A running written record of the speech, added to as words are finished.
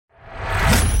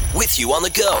with you on the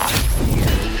go.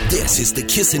 This is the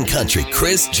Kissin' Country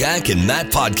Chris, Jack, and Matt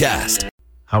podcast.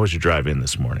 How was your drive in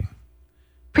this morning?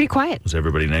 Pretty quiet. Was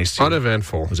everybody nice to you?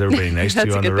 Uneventful. Was everybody nice to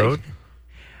you on the road?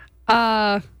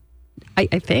 I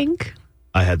think.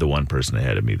 I had the one person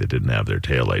ahead of me that didn't have their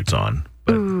taillights on.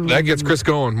 But That gets Chris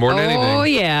going more than anything. Oh,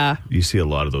 yeah. you see a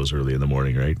lot of those early in the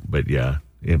morning, right? But yeah,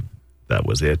 that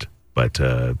was it. But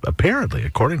apparently,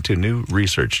 according to new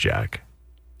research, Jack.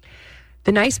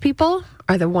 The nice people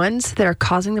are the ones that are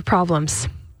causing the problems.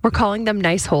 We're calling them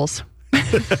nice holes.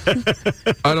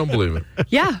 I don't believe it.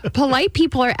 Yeah. Polite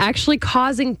people are actually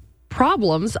causing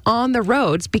problems on the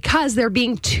roads because they're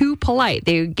being too polite.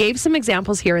 They gave some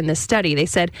examples here in this study. They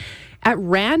said at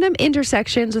random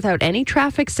intersections without any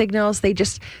traffic signals, they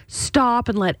just stop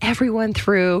and let everyone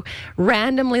through,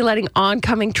 randomly letting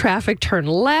oncoming traffic turn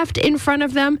left in front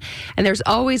of them. And there's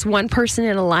always one person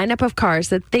in a lineup of cars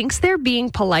that thinks they're being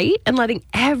polite and letting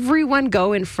everyone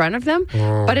go in front of them,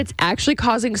 but it's actually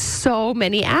causing so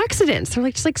many accidents. They're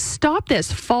like, just like, stop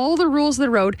this. Follow the rules of the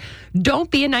road.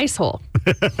 Don't be a nice hole.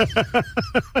 I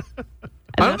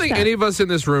don't think any of us in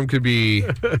this room could be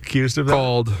Accused of that?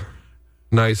 called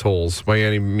nice holes by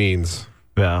any means.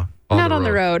 Yeah. Not on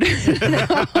the road. No,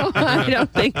 I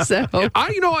don't think so.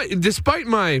 Despite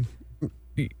my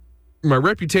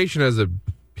reputation as a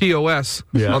POS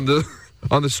Yeah. on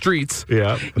the streets,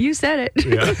 Yeah. You said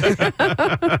it.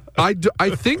 I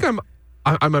think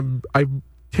I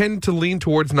tend to lean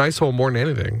towards nice hole more than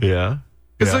anything. Yeah.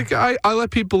 It's Yeah. like I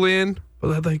let people in,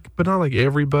 but not like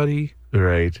everybody.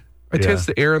 Right. I tend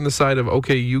to err on the side of,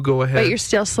 okay, you go ahead. But you're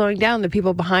still slowing down the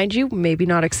people behind you, maybe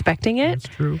not expecting it.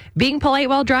 That's true. Being polite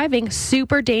while driving,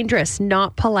 super dangerous,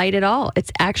 not polite at all.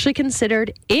 It's actually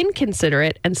considered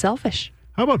inconsiderate and selfish.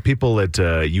 How about people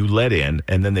that you let in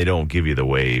and then they don't give you the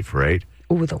wave, right?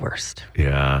 Ooh, the worst.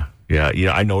 Yeah. Yeah. You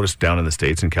know, I noticed down in the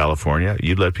States in California,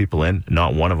 you'd let people in,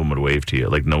 not one of them would wave to you.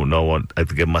 Like, no one, I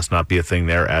think it must not be a thing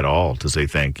there at all to say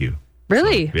thank you.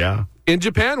 Really? Yeah. In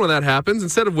Japan, when that happens,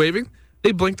 instead of waving,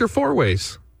 they blink their four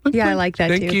ways. Yeah, I like that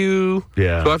Thank too. you.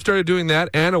 Yeah. So I've started doing that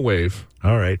and a wave.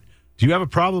 All right. Do you have a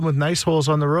problem with nice holes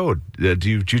on the road? Do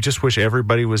you just wish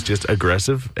everybody was just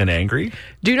aggressive and angry?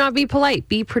 Do not be polite.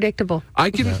 Be predictable.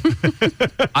 I can.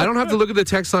 I don't have to look at the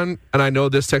text on, and I know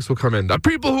this text will come in. The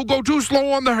people who go too slow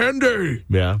on the handy.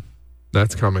 Yeah.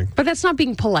 That's coming. But that's not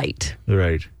being polite.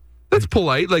 Right. That's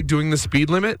polite, like doing the speed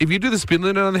limit. If you do the speed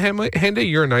limit on the handy,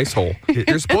 you're a nice hole.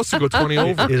 You're supposed to go 20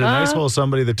 over. Is a nice hole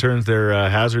somebody that turns their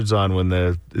hazards on when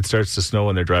it starts to snow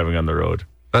and they're driving on the road?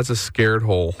 That's a scared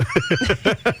hole.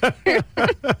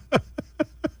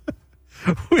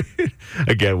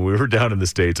 Again, we were down in the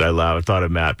States. I thought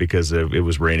of Matt because it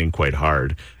was raining quite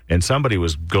hard. And somebody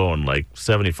was going like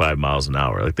 75 miles an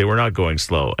hour. Like they were not going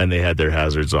slow and they had their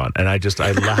hazards on. And I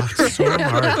laughed so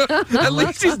hard. At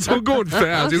least he's still going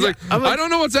fast. He's like, I don't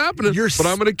know what's happening, but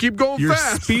I'm going to keep going You're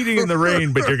fast. speeding in the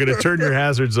rain, but you're going to turn your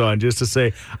hazards on just to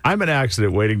say, I'm an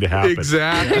accident waiting to happen.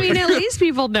 Exactly. I mean, at least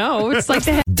people know. It's like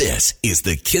the This is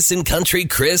the Kissin' Country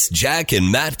Chris, Jack,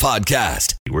 and Matt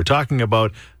podcast. We're talking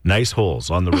about nice holes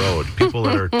on the road. People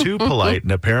that are too polite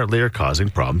and apparently are causing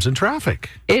problems in traffic.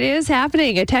 It is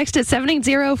happening. A text at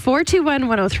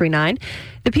 780-421-1039.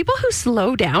 The people who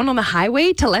slow down on the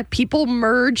highway to let people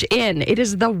merge in. It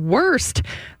is the worst.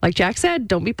 Like Jack said,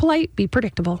 don't be polite, be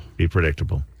predictable. Be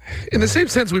predictable. In the same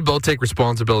sense, we both take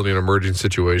responsibility in an emerging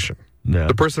situation. Yeah.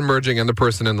 The person merging and the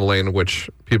person in the lane in which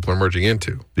people are merging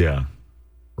into. Yeah.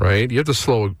 Right? You have to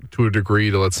slow to a degree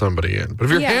to let somebody in. But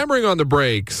if you're hammering on the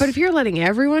brakes... But if you're letting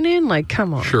everyone in, like,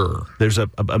 come on. Sure. There's a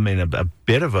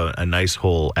bit of a nice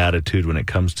hole attitude when it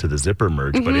comes to the zipper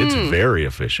merge, but it's very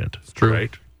efficient. It's true.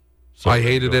 Right? So I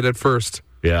hated it at first,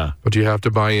 Yeah. but you have to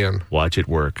buy in. Watch it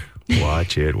work.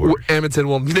 Watch it work. Edmonton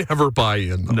will never buy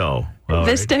in, though. No. All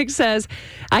This right. text says,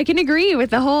 I can agree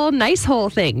with the whole nice hole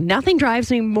thing. Nothing drives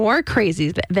me more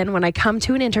crazy than when I come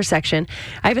to an intersection.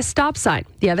 I have a stop sign.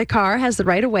 The other car has the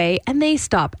right of way, and they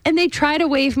stop, and they try to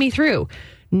wave me through.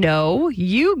 No,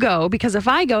 you go, because if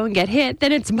I go and get hit,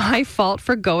 then it's my fault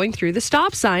for going through the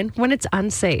stop sign when it's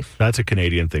unsafe. That's a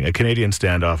Canadian thing. A Canadian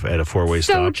standoff at a four-way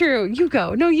So stop. true. You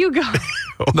go. No, you go.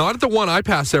 Not at the one I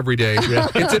pass every day.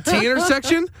 It's a T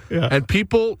intersection, and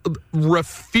people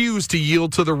refuse to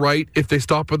yield to the right if they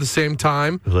stop at the same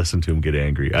time. Listen to him get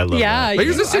angry. I love Yeah, that.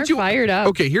 you are fired up.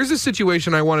 Okay, here's a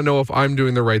situation I want to know if I'm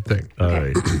doing the right thing. All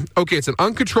right. Okay, it's an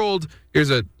uncontrolled,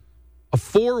 here's a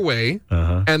four-way,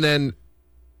 and then,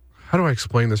 how do I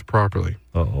explain this properly?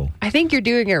 Uh-oh. I think you're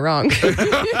doing it wrong.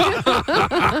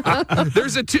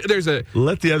 There's a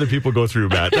Let the other people go through,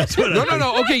 Matt. That's what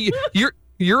no. Okay,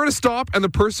 you're at a stop, and the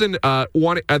person at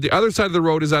the other side of the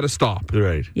road is at a stop.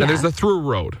 Right. Yeah. And there's the through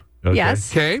road. Okay.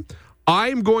 Yes. Okay.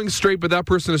 I'm going straight, but that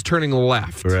person is turning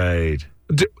left. Right.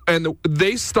 And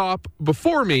they stop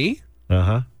before me.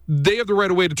 Uh-huh. They have the right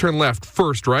of way to turn left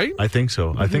first, right? I think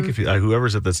so. I think if you,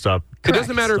 whoever's at the stop, It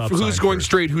doesn't matter Stop who's sign going first.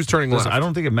 straight, who's turning left. I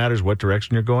don't think it matters what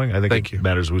direction you're going. I think Thank it you.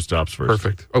 matters who stops first.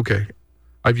 Perfect. Okay.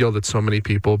 I've yelled at so many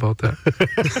people about that.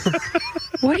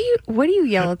 What do you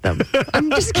yell at them? I'm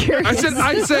just curious.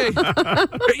 I'd say,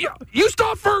 "Hey, you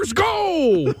stop first,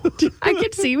 go! I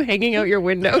could see you hanging out your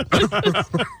window.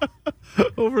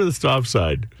 Over the stop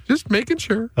sign. Just making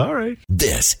sure. All right.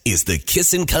 This is the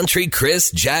Kissin' Country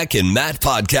Chris, Jack, and Matt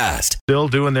podcast. Still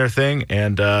doing their thing,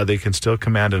 and they can still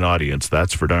command an audience.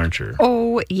 That's for darn sure.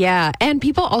 Oh, yeah. And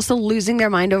people also losing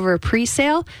their mind over a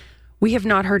pre-sale. We have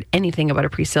not heard anything about a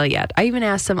pre-sale yet. I even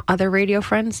asked some other radio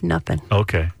friends, nothing.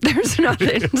 Okay. There's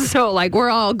nothing. So,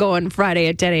 we're all going Friday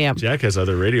at 10 a.m. Jack has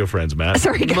other radio friends, Matt.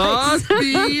 Sorry, guys. Must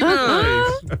be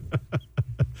nice.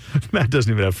 Matt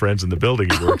doesn't even have friends in the building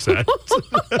he works at.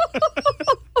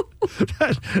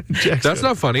 That's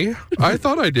not funny. I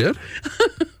thought I did.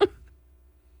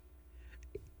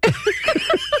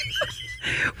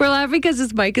 We're laughing because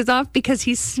his mic is off because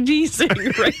he's sneezing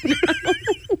right now.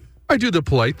 I do the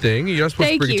polite thing. You're not supposed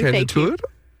Thank to bring you, attention thank to you. it.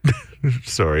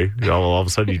 Sorry. All of a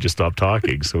sudden, you just stopped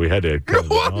talking, so we had to.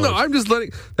 Well, no, I'm just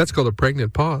letting. That's called a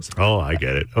pregnant pause. Oh, I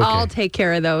get it. Okay. I'll take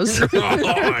care of those. Oh,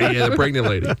 yeah, the pregnant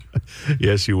lady.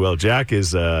 Yes, you will. Jack is,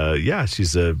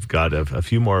 she's got a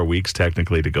few more weeks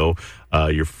technically to go.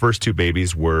 Your first two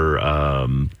babies were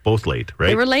both late, right?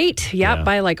 They were late. Yep, Yeah.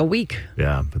 by a week.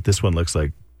 Yeah, but this one looks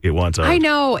like it wants out. I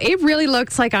know. It really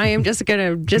looks like I am just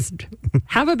going to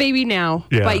have a baby now.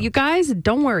 Yeah. But you guys,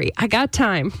 don't worry. I got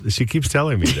time. She keeps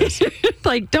telling me this.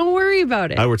 Don't worry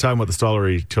about it. We're talking about the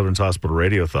Stollery Children's Hospital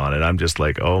Radiothon, and I'm just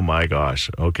like, oh my gosh.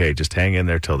 Okay, just hang in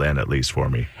there till then at least for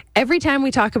me. Every time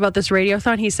we talk about this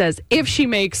radiothon, he says, if she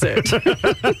makes it.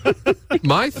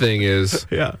 My thing is,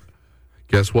 Yeah.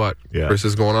 guess what? Yeah. Chris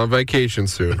is going on vacation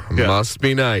soon. Yeah. Must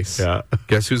be nice. Yeah.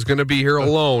 Guess who's going to be here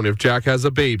alone if Jack has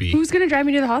a baby? Who's going to drive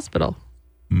me to the hospital?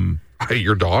 Hey,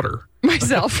 your daughter.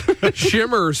 Myself.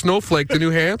 Shimmer or Snowflake, the new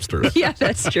hamster. Yeah,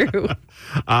 that's true.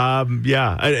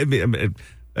 Yeah. I mean,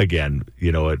 again,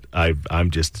 you know what? I'm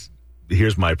just,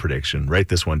 here's my prediction. Write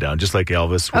this one down. Just like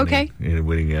Elvis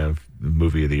winning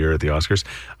movie of the year at the Oscars.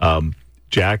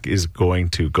 Jack is going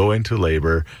to go into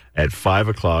labor at 5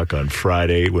 o'clock on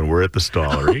Friday when we're at the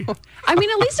Stollery. I mean,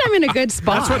 at least I'm in a good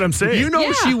spot. That's what I'm saying. You know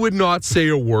Yeah. she would not say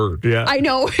a word. Yeah. I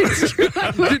know. It's true.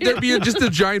 There'd be just a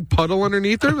giant puddle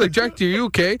underneath her. Like, Jack, are you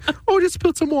okay? Oh, just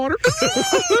spilled some water.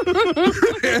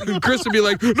 And Chris would be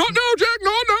like, no, Jack,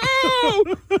 no.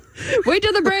 Wait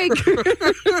till the break.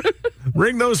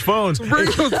 Ring those phones.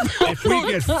 If we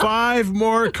get 5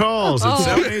 more calls at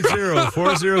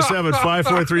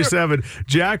 780-407-5437,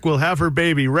 Jack will have her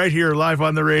baby right here live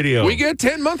on the radio. We get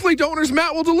 10 monthly donors.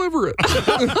 Matt will deliver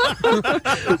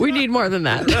it. We need more than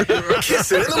that.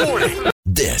 Kissin' in the morning.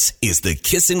 This is the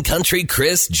Kissin' Country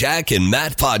Chris, Jack, and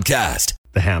Matt podcast.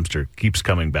 The hamster keeps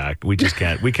coming back. We just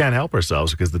can't. We can't help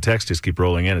ourselves because the texts just keep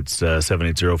rolling in. It's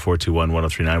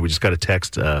 780-421-1039. We just got a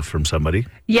text from somebody.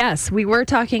 Yes, we were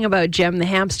talking about Jem the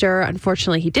hamster.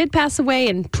 Unfortunately, he did pass away,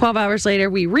 and 12 hours later,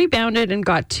 we rebounded and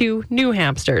got 2 new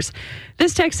hamsters.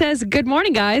 This text says, "Good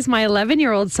morning, guys. My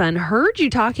 11-year-old son heard you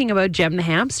talking about Jem the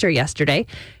hamster yesterday.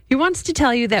 He wants to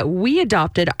tell you that we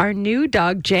adopted our new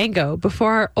dog, Django,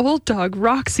 before our old dog,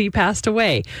 Roxy, passed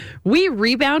away. We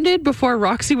rebounded before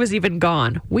Roxy was even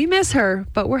gone. We miss her,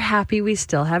 but we're happy we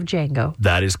still have Django."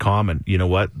 That is common. You know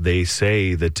what? They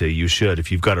say that you should. If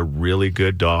you've got a really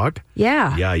good dog,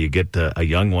 Yeah. you get a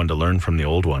young one to learn from the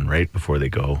old one right before they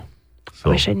go.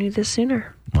 So, Wish I knew this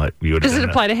sooner. what, you would have Does it done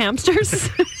apply to hamsters?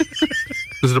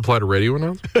 Does it apply to radio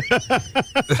announcers?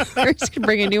 Or just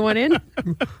bring a new one in?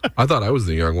 I thought I was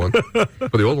the young one, but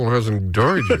the old one hasn't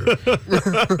died yet.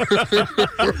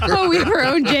 Oh, we have our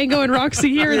own Django and Roxy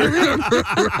here in the room.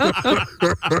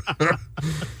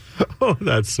 Oh,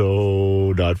 that's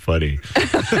so not funny.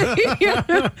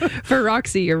 Yeah. For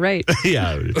Roxy, you're right.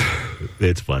 Yeah,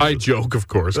 it's funny. I joke, of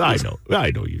course. I know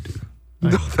you do.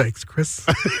 No, thanks, Chris.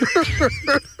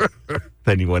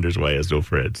 Then he wonders why he has no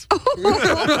friends.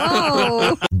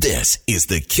 Oh. This is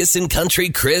the Kissin' Country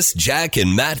Chris, Jack,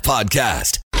 and Matt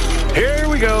podcast. Here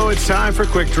we go. It's time for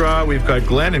Quick Draw. We've got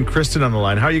Glenn and Kristen on the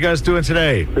line. How are you guys doing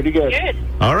today? Pretty good. Good.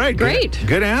 All right. Great.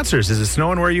 Good answers. Is it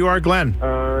snowing where you are, Glenn?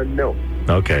 No.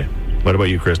 Okay. What about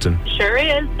you, Kristen? Sure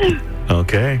is.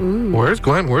 Okay. Where's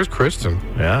Glenn? Where's Kristen?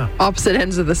 Yeah. Opposite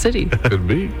ends of the city. Could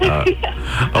be.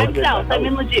 I'm south. I'm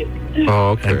in Leduc. Oh,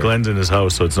 okay. And Glenn's in his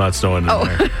house, so it's not snowing in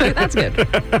there. That's good.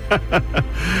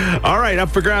 All right, up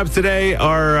for grabs today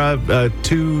are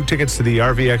 2 tickets to the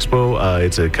RV Expo.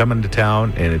 It's coming to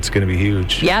town, and it's going to be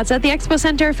huge. Yeah, it's at the Expo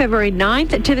Center February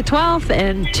 9th to the 12th,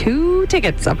 and 2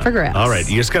 tickets up for grabs. All right,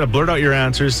 you just got to blurt out your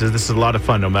answers. This is a lot of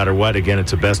fun no matter what. Again,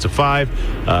 it's a best of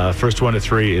 5. First 1 to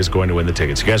 3 is going to win the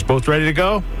tickets. You guys both ready to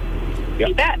go?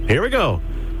 You bet. Here we go.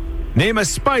 Name a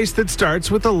spice that starts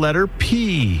with the letter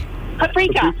P.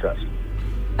 Paprika.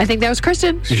 I think that was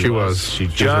Kristen. She was in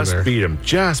just there. beat him.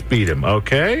 Just beat him.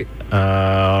 Okay.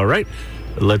 All right.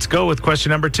 Let's go with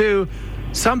question number 2.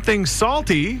 Something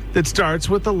salty that starts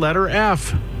with the letter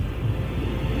F.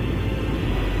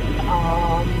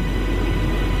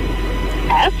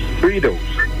 F. Fritos.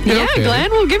 Yeah, okay.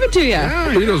 Glenn, we'll give it to you.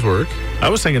 Yeah, Fritos work. I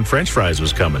was thinking French fries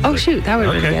was coming. Oh, but- shoot. That would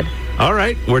have been Okay. good. All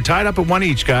right. We're tied up at 1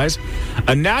 each, guys.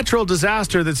 A natural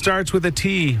disaster that starts with a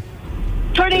T.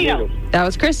 Tornado. That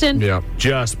was Kristen. Yeah.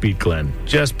 Just beat Glenn.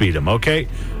 Just beat him. Okay.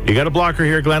 You got a blocker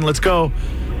here, Glenn. Let's go.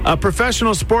 A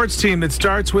professional sports team that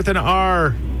starts with an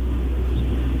R.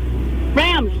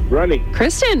 Rams. Running.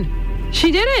 Kristen.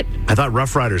 She did it. I thought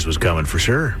Rough Riders was coming for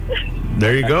sure.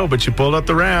 There you go, but you pulled up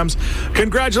the Rams.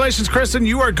 Congratulations, Kristen.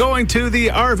 You are going to the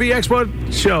RV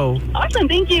Expo show. Awesome.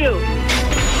 Thank you.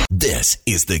 This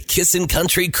is the Kissin'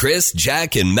 Country Chris,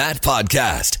 Jack, and Matt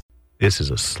podcast. This is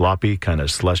a sloppy, kind of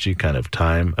slushy kind of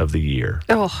time of the year.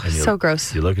 Oh, And so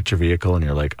gross. You look at your vehicle and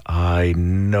you're like, I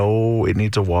know it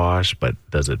needs a wash, but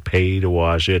does it pay to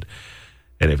wash it?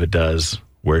 And if it does,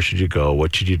 where should you go?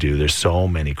 What should you do? There's so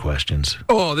many questions.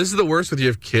 Oh, this is the worst when you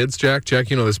have kids, Jack. Jack,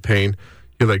 you know this pain.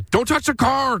 You're like, don't touch the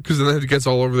car, because then it gets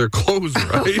all over their clothes,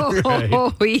 right?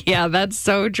 Oh, yeah, that's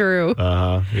so true.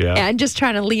 Yeah. And just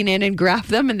trying to lean in and grab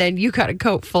them, and then you got a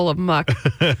coat full of muck.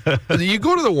 You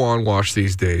go to the wand wash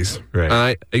these days.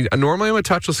 Right. Normally I'm a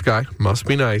touchless guy. Must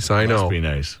be nice, I know. Must be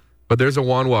nice. But there's a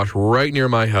wand wash right near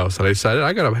my house, and I decided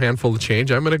I got a handful of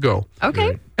change. I'm going to go.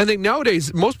 Okay. And then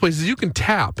nowadays, most places you can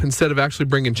tap instead of actually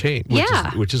bringing change.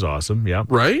 Yeah. Which is awesome. Yeah.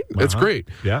 Right? It's Uh-huh. great.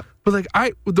 Yeah. But like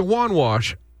with the wand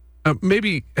wash,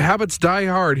 maybe habits die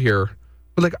hard here.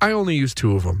 But like I only use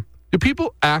 2 of them. Do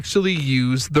people actually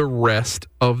use the rest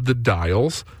of the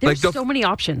dials? There's like so many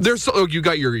options. There's you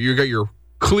got your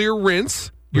clear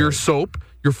rinse, your soap,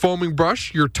 your foaming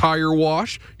brush, your tire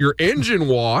wash, your engine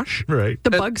wash, Right.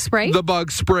 the bug spray. the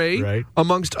bug spray, Right.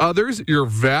 amongst others, your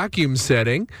vacuum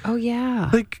setting. Oh, yeah.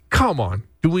 Like, come on.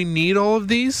 Do we need all of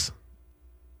these?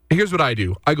 Here's what I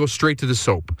do. I go straight to the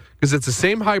soap because it's the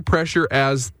same high pressure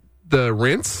as the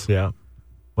rinse. Yeah.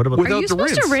 What about Are without you the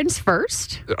supposed to rinse. rinse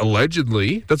first?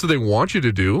 Allegedly, that's what they want you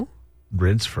to do.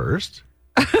 rinse first?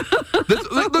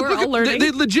 We're all learning.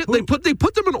 They legit they put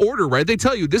them in order, right? They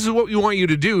tell you this is what we want you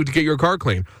to do to get your car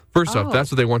clean. First Oh. off,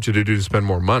 that's what they want you to do to spend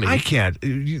more money. I can't.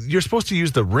 You're supposed to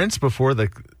use the rinse before the.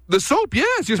 The soap,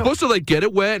 yes, you're supposed to like get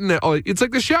it wet and it's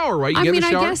like the shower, right? You I get in mean, the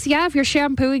I shower. guess, yeah, if you're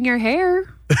shampooing your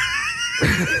hair.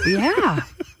 Yeah.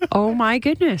 Oh, my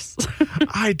goodness.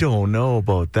 I don't know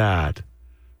about that.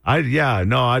 I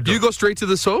You go straight to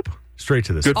the soap. straight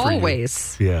to the. Good for you.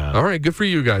 Always. Yeah. All right, good for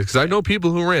you guys because I know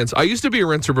people who rinse. I used to be a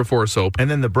rinser before soap. And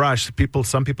then the brush.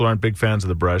 Some people aren't big fans of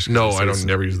the brush. 'cause No, it's- I don't it's-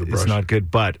 never use the brush. It's not good.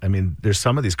 But I mean, there's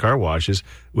some of these car washes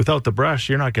without the brush,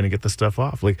 you're not going to get the stuff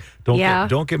off. Like,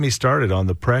 don't get me started on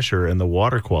the pressure and the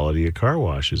water quality of car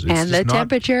washes. It's And just the not-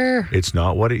 temperature. It's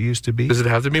not what it used to be. Does it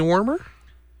have to be warmer?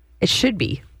 It should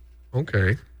be.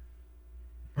 Okay.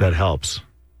 That helps.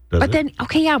 Does But it? then,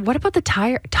 okay, yeah, what about the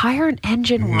tire and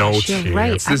engine No wash? You're chance.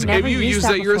 right. I've never if you used use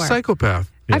that, you're a before.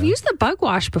 psychopath. I've used the bug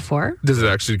wash before. Does it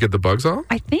actually get the bugs off?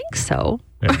 I think so.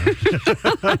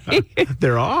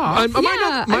 They're off.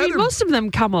 Most of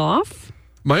them come off.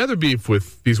 My other beef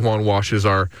with these wand washes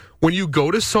are when you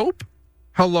go to soap,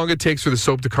 how long it takes for the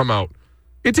soap to come out.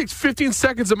 It takes 15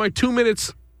 seconds of my 2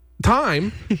 minutes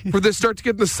time for this start to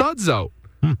get the suds out.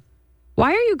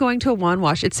 Why are you going to a wand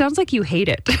wash? It sounds like you hate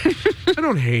it. I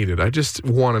don't hate it. I just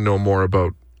want to know more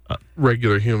about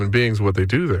regular human beings, what they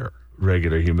do there.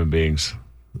 Regular human beings.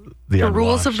 The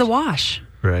rules of unwashed. the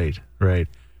wash. Right.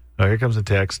 Oh, here comes a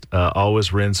text.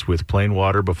 Always rinse with plain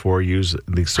water before use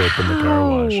the soap in the car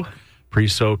wash. Ow.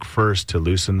 Pre-soak first to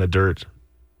loosen the dirt.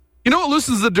 You know what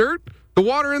loosens the dirt? The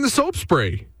water in the soap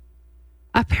spray.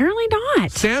 Apparently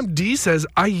not. Sam D says,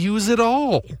 I use it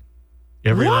all.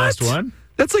 Every What? last one?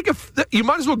 That's like you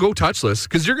might as well go touchless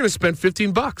because you're going to spend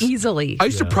 $15. Easily. I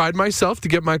used to pride myself to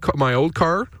get my old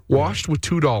car washed with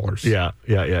 $2. Yeah.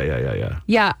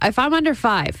 Yeah, if I'm under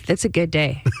 5, that's a good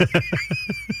day.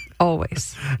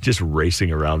 Always. Just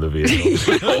racing around the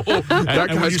vehicle.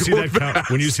 That And when guy's you see going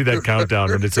when you see that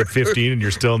countdown and it's at 15 and you're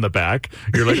still in the back,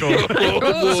 you're like, oh,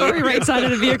 Oh, sorry, right side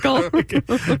of the vehicle.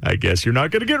 I guess you're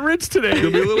not going to get rinsed today. It'll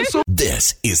be a little so.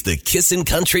 This is the Kissin'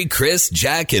 Country Chris,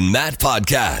 Jack, and Matt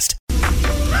podcast.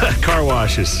 Car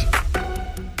washes,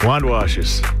 wand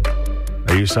washes.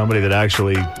 Are you somebody that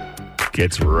actually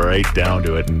gets right down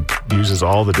to it and uses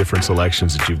all the different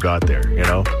selections that you've got there, you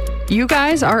know? You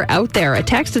guys are out there. A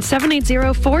text at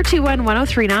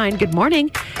 780-421-1039. Good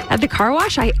morning. At the car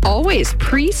wash, I always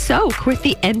pre-soak with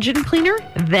the engine cleaner,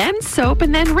 then soap,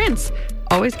 and then rinse.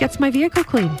 Always gets my vehicle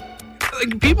clean.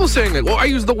 Like, people saying that, well, I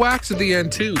use the wax at the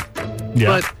end too.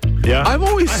 Yeah. But yeah. I have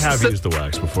used the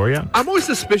wax before, yeah. I'm always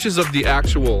suspicious of the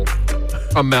actual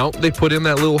amount they put in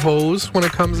that little hose when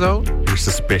it comes out. You're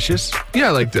suspicious? Yeah,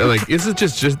 like is it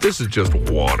just this is just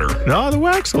water? No, the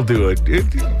wax will do it.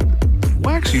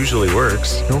 Wax usually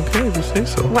works. Okay, if you say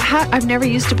so. Well, I've never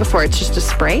used it before. It's just a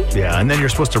spray? Yeah, and then you're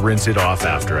supposed to rinse it off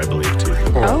after, I believe, too.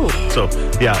 Oh. So,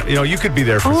 yeah, you could be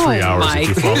there for 3 hours my if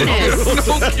you follow goodness.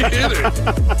 No kidding.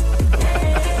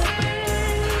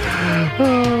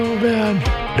 Oh, man.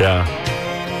 Yeah.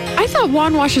 I thought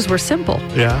wand washes were simple.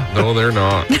 Yeah. No, they're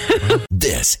not.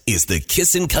 This is the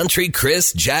Kissin' Country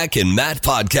Chris, Jack, and Matt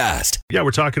podcast. Yeah,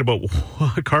 we're talking about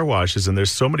car washes, and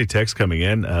there's so many texts coming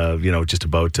in, just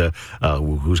about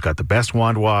who's got the best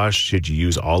wand wash. Should you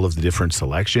use all of the different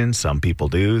selections? Some people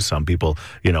do. Some people,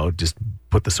 just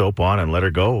put the soap on and let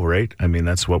her go, right? I mean,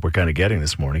 that's what we're kind of getting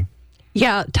this morning.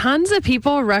 Yeah, tons of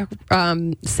people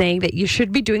saying that you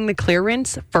should be doing the clear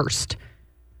rinse first.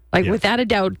 Like, Yeah. without a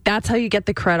doubt, that's how you get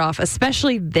the crud off,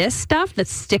 especially this stuff that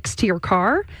sticks to your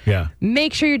car. Yeah.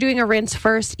 Make sure you're doing a rinse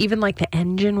first, even like the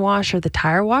engine wash or the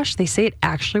tire wash. They say it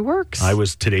actually works. I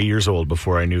was today years old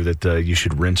before I knew that you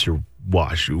should rinse your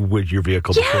wash with your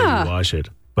vehicle before Yeah. you wash it.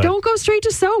 But, Don't go straight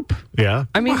to soap. Yeah.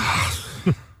 I mean,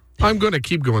 I'm going to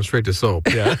keep going straight to soap.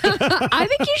 Yeah. I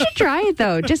think you should try it,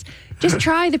 though. Just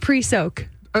try the pre-soak.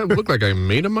 I look like I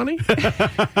made of money.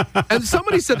 And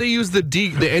somebody said they use the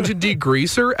engine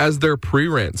degreaser as their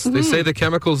pre-rinse. They say the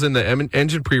chemicals in the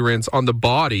engine pre-rinse on the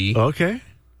body Okay.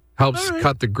 helps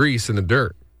cut the grease in the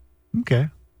dirt. Okay.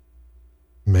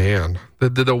 Man,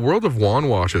 the world of wand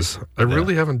washes,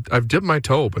 I've dipped my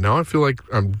toe, but now I feel like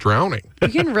I'm drowning. You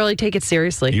can really take it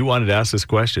seriously. You wanted to ask this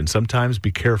question. Sometimes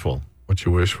be careful What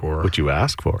you wish for. what you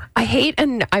ask for. I hate,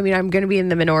 and I mean, I'm going to be in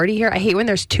the minority here. I hate when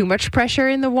there's too much pressure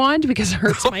in the wand because it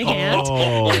hurts my hand.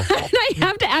 Oh. And I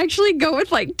have to actually go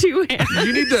with like two hands.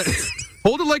 You need to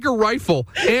hold it like a rifle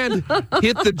and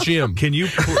hit the gym. Can you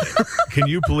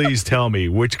please tell me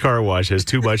which car wash has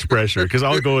too much pressure? Because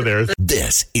I'll go there.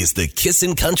 This is the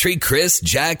Kissin' Country Chris,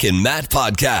 Jack, and Matt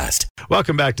podcast.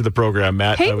 Welcome back to the program,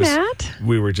 Matt. Hey, Matt.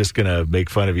 We were just going to make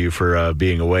fun of you for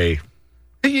being away.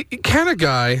 Can a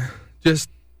guy just...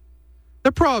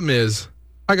 The problem is,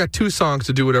 I got 2 songs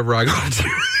to do whatever I got to do.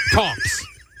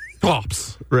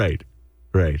 Tops. Right.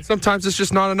 Sometimes it's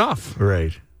just not enough.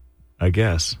 Right. I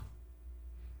guess.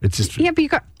 It's just... Yeah, but you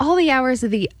got all the hours of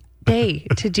the day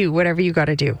to do whatever you got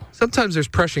to do. Sometimes there's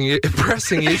pressing issues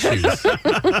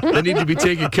that need to be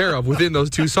taken care of within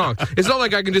those 2 songs. It's not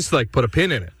like I can just put a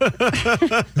pin in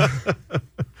it.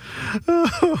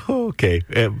 Okay.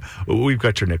 We've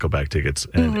got your Nickelback tickets,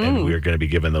 and we're going to be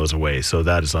giving those away. So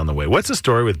that is on the way. What's the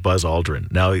story with Buzz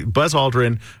Aldrin? Now, Buzz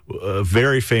Aldrin, a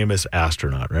very famous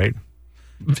astronaut, right?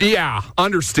 Yeah,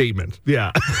 understatement.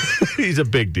 Yeah. He's a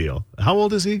big deal. How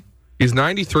old is he? He's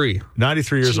 93,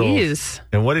 93 years Jeez. old.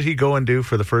 And what did he go and do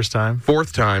for the first time?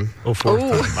 4th time. Oh, fourth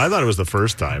time. I thought it was the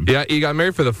first time. Yeah, he got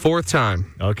married for the 4th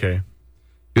time. Okay.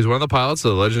 He was one of the pilots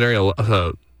of the legendary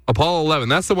Apollo 11.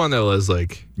 That's the one that was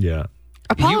Yeah.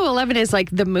 Apollo 11 is like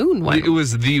the moon one. it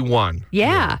was the one.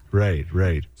 Yeah. Right.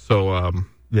 So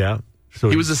Yeah. So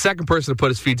he was the second person to put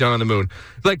his feet down on the moon.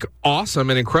 Awesome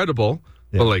and incredible,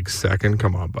 but second,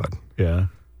 come on, bud. Yeah.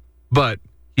 But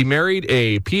he married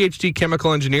a PhD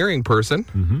chemical engineering person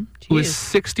who is Jeez.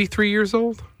 63 years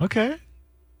old. Okay.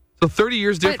 So 30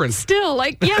 years But difference. still,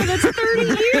 that's 30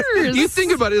 years. You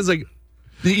think about it, it's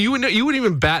you wouldn't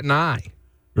even bat an eye,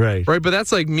 Right. right? But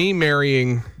that's like me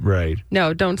marrying Right.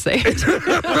 No, don't say it.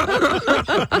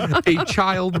 a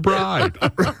child bride.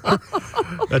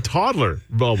 A toddler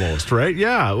almost, right?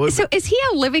 Yeah. Well, So is he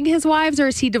outliving his wives or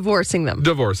is he divorcing them?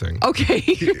 Divorcing. Okay.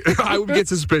 I would get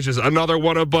suspicious. Another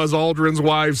one of Buzz Aldrin's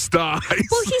wives dies.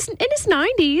 Well, he's in his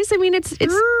 90s. I mean, it's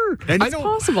and it's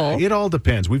possible. It all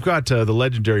depends. We've got the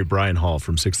legendary Brian Hall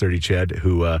from 630 Ched,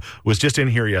 who was just in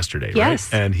here yesterday,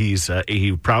 Yes. right? And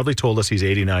he proudly told us he's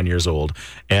 89 years old.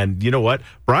 And you know what?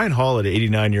 Brian Hall at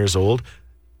 89 years old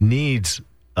needs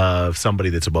somebody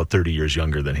that's about 30 years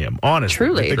younger than him. Honestly.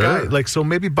 Truly. Like, the guy, like, so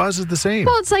maybe Buzz is the same.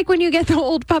 Well, it's like when you get the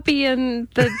old puppy and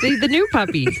the new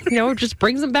puppy. You know, it just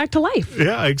brings them back to life.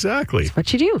 Yeah, exactly. That's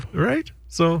what you do. Right?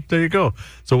 So there you go.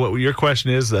 So what your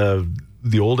question is,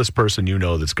 the oldest person you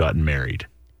know that's gotten married,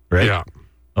 right? Yeah.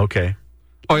 Okay.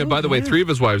 Oh, yeah, by the way, 3 of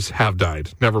his wives have died.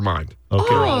 Never mind. Okay.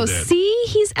 Oh, see,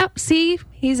 he's up. See,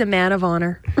 he's a man of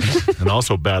honor. And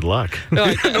also bad luck.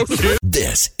 No kidding.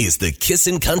 This is the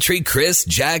Kissin' Country Chris,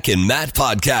 Jack, and Matt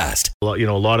podcast. You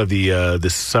know, a lot of the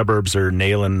suburbs are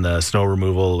nailing snow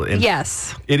removal. And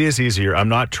Yes. it is easier. I'm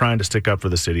not trying to stick up for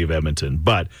the city of Edmonton,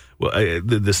 but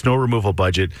the snow removal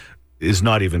budget is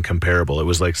not even comparable. It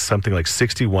was like something like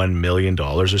 $61 million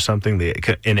or something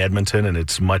in Edmonton, and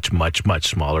it's much, much, much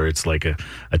smaller. It's like a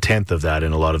tenth of that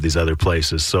in a lot of these other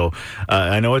places. So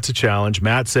I know it's a challenge.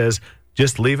 Matt says,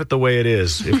 just leave it the way it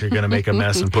is if you're going to make a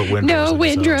mess and put windrows No in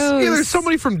this house. windrows. Yeah, there's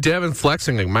somebody from Devon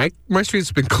flexing. Like, my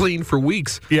street's been clean for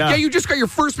weeks. Yeah. You just got your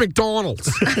first McDonald's.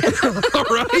 All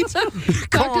right?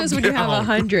 God knows when you have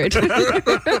 100.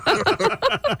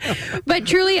 But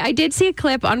truly, I did see a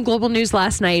clip on Global News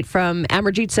last night from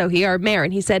Amarjeet Sohi, our mayor,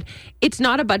 and he said, it's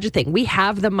not a budget thing. We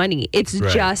have the money. It's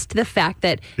Right. just the fact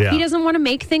that Yeah. he doesn't want to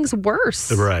make things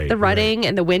worse. Right, The rutting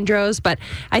and the windrows. But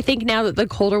I think now that the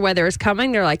colder weather is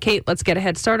coming, they're like, hey, let's get a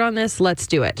head start on this. Let's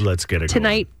do it. Let's get it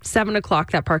Tonight, 7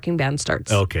 o'clock, that parking ban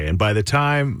starts. going. Okay, and by the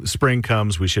time spring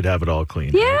comes, we should have it all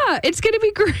clean. Yeah, it's going to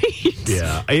be great.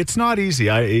 Yeah, it's not easy.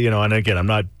 And again, I'm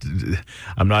not,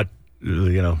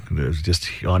 just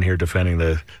on here defending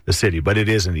the city, but it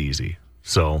isn't easy.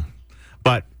 So,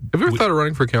 but Have you ever thought of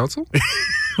running for council?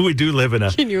 we do live in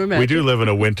a. Can you imagine? We do live in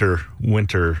a winter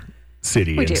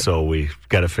city, We and do. so we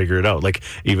got to figure it out. Like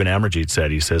even Amarjeet said,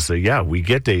 he says, yeah, we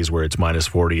get days where it's minus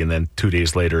 40, and then 2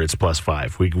 days later it's plus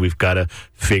 5. We've got to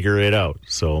figure it out.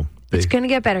 So It's going to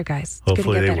get better, guys. It's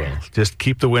hopefully gonna they get better. will. Just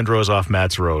keep the windrows off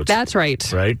Matt's roads. That's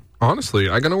right. right. Honestly,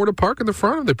 I got nowhere to park in the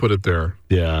front if they put it there.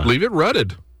 Yeah. Leave it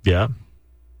rutted. Yeah.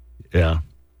 Yeah.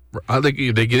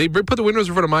 They put the windows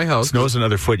in front of my house. Snow's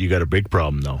another foot. You got a big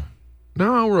problem though.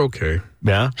 No, we're okay.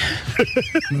 Yeah,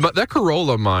 But that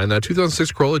Corolla of mine, that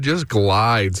 2006 Corolla, just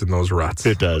glides in those ruts.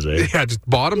 it does. Eh? Yeah, just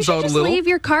bottoms out a Just little. leave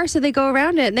your car so they go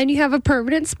around it, and then you have a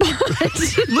permanent spot.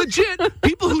 Legit,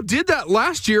 people who did that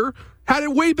last year had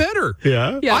it way better.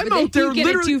 Yeah. Yeah, I'm but then out there you get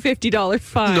literally- a $250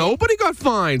 fine. Nobody got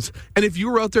fines. And if you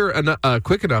were out there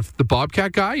quick enough, the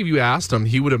Bobcat guy, if you asked him,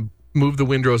 he would have moved the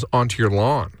windows onto your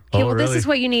lawn. Okay, Oh, well, this really? is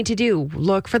what you need to do.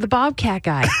 Look for the Bobcat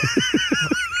guy.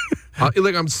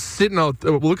 Like I'm sitting out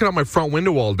looking out my front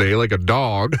window all day like a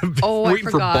dog, Oh, I waiting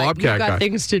for forgot. Bobcat You've got guy.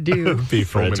 things to do. Be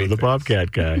friends many with the things.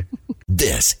 Bobcat guy.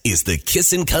 This is the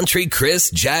Kissin' Country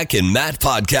Chris, Jack, and Matt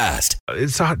podcast.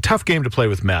 It's a tough game to play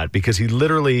with Matt because he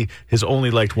literally has only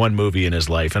liked one movie in his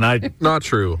life, and I Not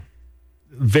true.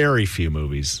 very few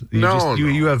movies. No.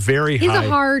 You have very He's high. a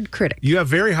hard critic. You have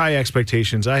very high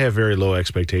expectations. I have very low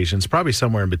expectations. Probably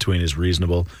somewhere in between is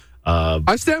reasonable.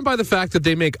 I stand by the fact that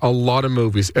they make a lot of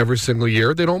movies every single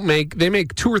year. They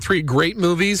make 2 or 3 great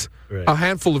movies, Right. a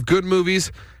handful of good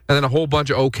movies, and then a whole bunch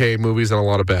of okay movies and a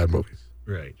lot of bad movies.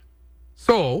 Right.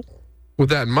 So, with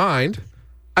that in mind,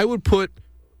 I would put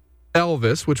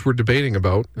Elvis, which we're debating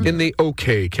about, in the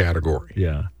okay category.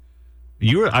 Yeah.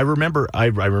 I remember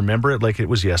it like it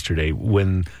was yesterday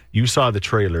when you saw the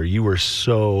trailer. You were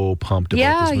so pumped about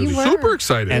Yeah, this movie. you were. Super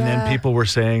excited. And Yeah. then people were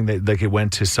saying that like it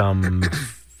went to some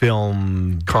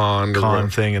film Con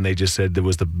thing, and they just said there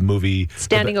was the movie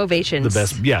Standing ovations. the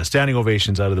best, standing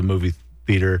ovations out of the movie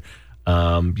theater.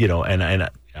 And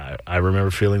I remember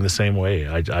feeling the same way.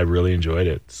 I really enjoyed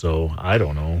it. So I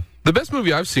don't know. The best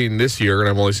movie I've seen this year, and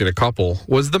I've only seen a couple,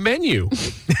 was The Menu.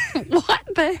 What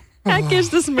the heck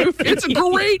is this movie? It's a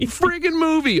great friggin'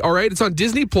 movie. All right, it's on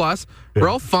Disney Plus.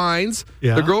 Ralph Fiennes,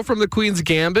 Yeah. the girl from The Queen's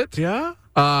Gambit. Yeah.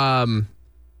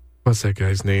 What's that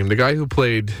guy's name? The guy who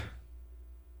played.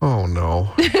 Oh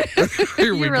no!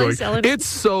 Here we You're really go. selling it. It's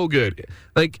so good.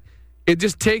 Like it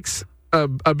just takes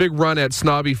a big run at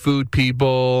snobby food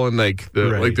people and like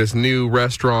Right. this new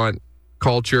restaurant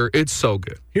culture. It's so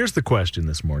good. Here's the question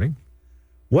this morning: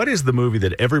 what is the movie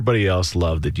that everybody else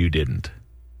loved that you didn't?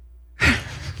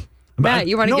 Matt,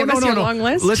 you wanna give us your long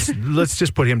list? Let's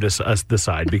just put him to us the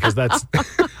side because that's.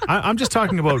 I'm just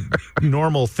talking about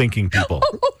normal thinking people.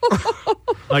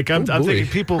 Like I'm boy. thinking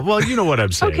people. Well, you know what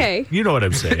I'm saying. Okay. You know what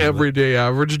I'm saying. Everyday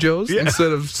average Joes Yeah.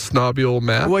 instead of snobby old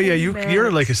Matt. Well, yeah,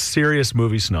 you're like a serious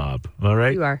movie snob. All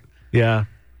right. You are. Yeah.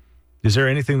 Is there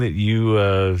anything that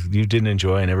you didn't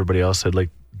enjoy and everybody else said like?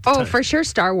 Oh, for sure,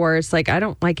 Star Wars. Like, I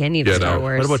don't like any of the Get Star out.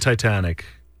 Wars. What about Titanic?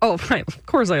 Oh, of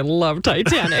course I love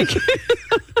Titanic.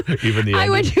 Even the I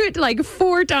ending? went to it like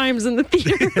 4 times in the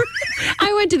theater.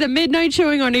 I went to the midnight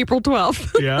showing on April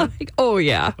 12th. Yeah? Like, oh,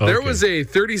 yeah. There Okay. was a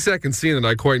 30-second scene that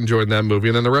I quite enjoyed in that movie,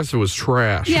 and then the rest of it was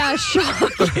trash. Yeah,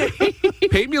 shocking.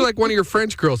 Paint me like one of your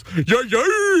French girls. Yeah,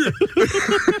 yeah.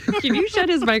 Can you shut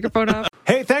his microphone off?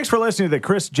 Hey, thanks for listening to the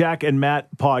Chris, Jack, and Matt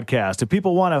podcast. If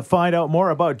people want to find out more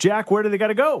about Jack, where do they got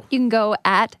to go? You can go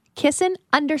at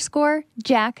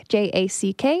kissin_Jack,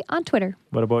 Jack, on Twitter.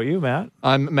 What about you, Matt?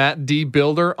 I'm Matt D.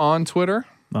 Builder on Twitter.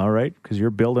 All right, because you're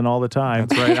building all the time.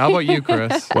 That's right. How about you,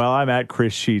 Chris? Well, I'm at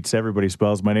Chris Sheets. Everybody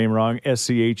spells my name wrong,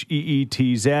 Scheetz.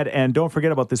 And don't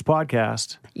forget about this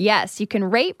podcast. Yes, you can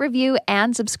rate, review,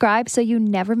 and subscribe so you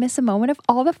never miss a moment of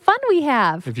all the fun we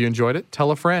have. If you enjoyed it,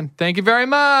 tell a friend. Thank you very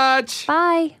much.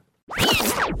 Bye.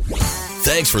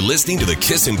 Thanks for listening to the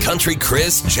Kissin' Country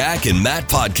Chris, Jack, and Matt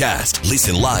podcast.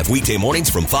 Listen live weekday mornings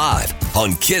from 5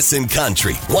 on Kissin'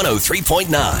 Country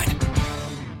 103.9.